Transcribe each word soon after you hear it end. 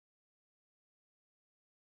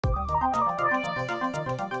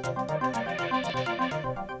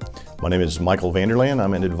My name is Michael Vanderland.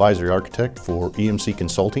 I'm an advisory architect for EMC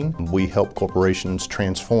Consulting. We help corporations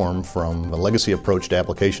transform from a legacy approach to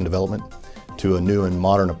application development to a new and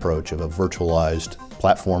modern approach of a virtualized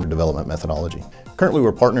platform development methodology. Currently,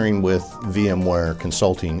 we're partnering with VMware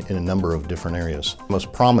Consulting in a number of different areas.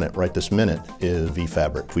 Most prominent right this minute is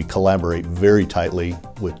vFabric. We collaborate very tightly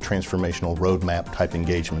with transformational roadmap type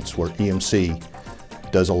engagements where EMC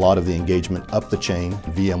does a lot of the engagement up the chain.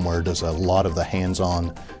 VMware does a lot of the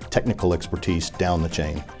hands-on technical expertise down the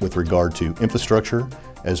chain with regard to infrastructure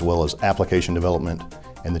as well as application development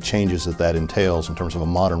and the changes that entails in terms of a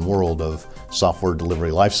modern world of software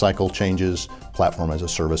delivery lifecycle changes, platform as a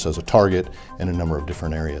service as a target, and a number of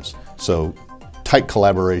different areas. So tight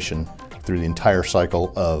collaboration through the entire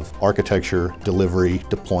cycle of architecture, delivery,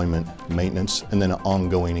 deployment, maintenance, and then an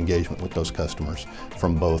ongoing engagement with those customers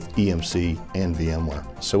from both EMC and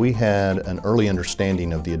VMware. So we had an early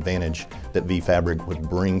understanding of the advantage that vFabric would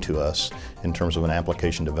bring to us in terms of an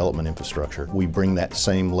application development infrastructure. We bring that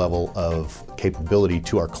same level of capability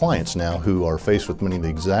to our clients now who are faced with many of the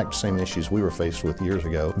exact same issues we were faced with years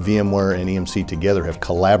ago. VMware and EMC together have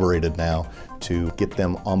collaborated now to get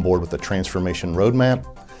them on board with the transformation roadmap.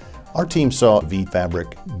 Our team saw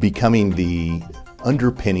vFabric becoming the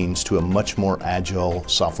underpinnings to a much more agile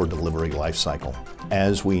software delivery lifecycle.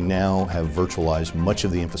 As we now have virtualized much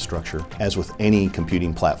of the infrastructure, as with any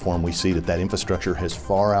computing platform, we see that infrastructure has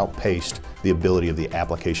far outpaced the ability of the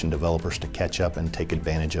application developers to catch up and take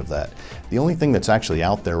advantage of that. The only thing that's actually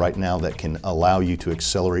out there right now that can allow you to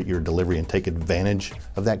accelerate your delivery and take advantage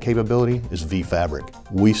of that capability is vFabric.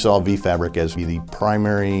 We saw vFabric as the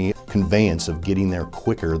primary conveyance of getting there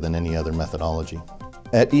quicker than any other methodology.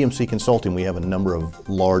 At EMC Consulting, we have a number of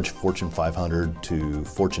large Fortune 500 to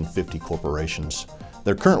Fortune 50 corporations.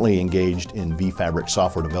 They're currently engaged in vFabric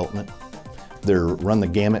software development. They run the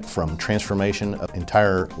gamut from transformation of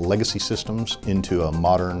entire legacy systems into a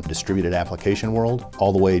modern distributed application world,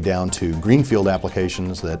 all the way down to greenfield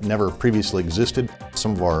applications that never previously existed.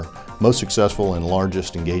 Some of our most successful and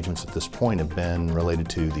largest engagements at this point have been related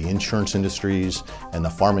to the insurance industries and the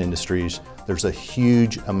pharma industries. There's a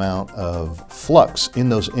huge amount of flux in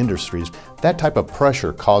those industries. That type of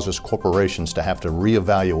pressure causes corporations to have to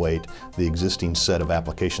reevaluate the existing set of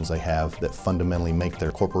applications they have that fundamentally make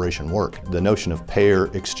their corporation work. The notion of payer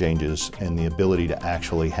exchanges and the ability to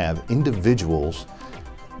actually have individuals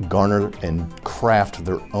garner and craft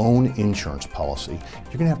their own insurance policy.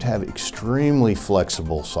 You're going to have extremely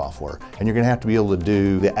flexible software, and you're going to have to be able to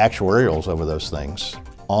do the actuarials over those things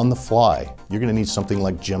on the fly. You're going to need something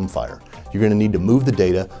like GemFire. You're going to need to move the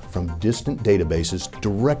data from distant databases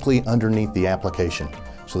directly underneath the application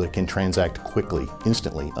so that it can transact quickly,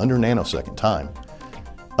 instantly, under nanosecond time.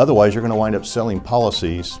 Otherwise, you're going to wind up selling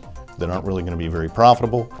policies that aren't really going to be very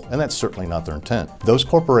profitable, and that's certainly not their intent. Those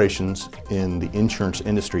corporations in the insurance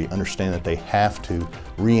industry understand that they have to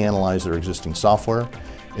reanalyze their existing software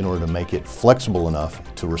in order to make it flexible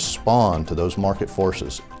enough to respond to those market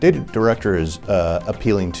forces. Data Director is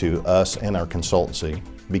appealing to us and our consultancy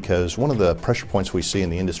because one of the pressure points we see in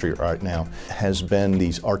the industry right now has been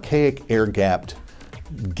these archaic air-gapped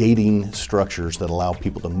gating structures that allow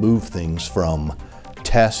people to move things from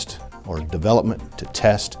test or development to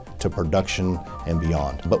test to production and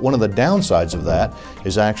beyond. But one of the downsides of that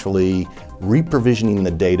is actually reprovisioning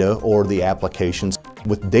the data or the applications.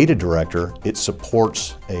 With Data Director, it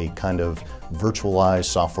supports a kind of virtualized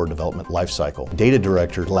software development lifecycle. Data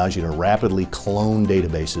Director allows you to rapidly clone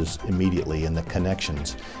databases immediately in the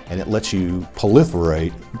connections, and it lets you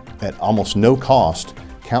proliferate at almost no cost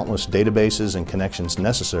countless databases and connections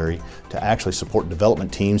necessary to actually support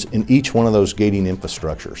development teams in each one of those gating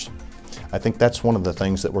infrastructures. I think that's one of the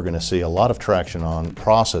things that we're going to see a lot of traction on,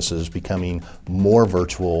 processes becoming more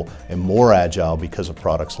virtual and more agile because of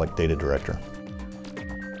products like Data Director.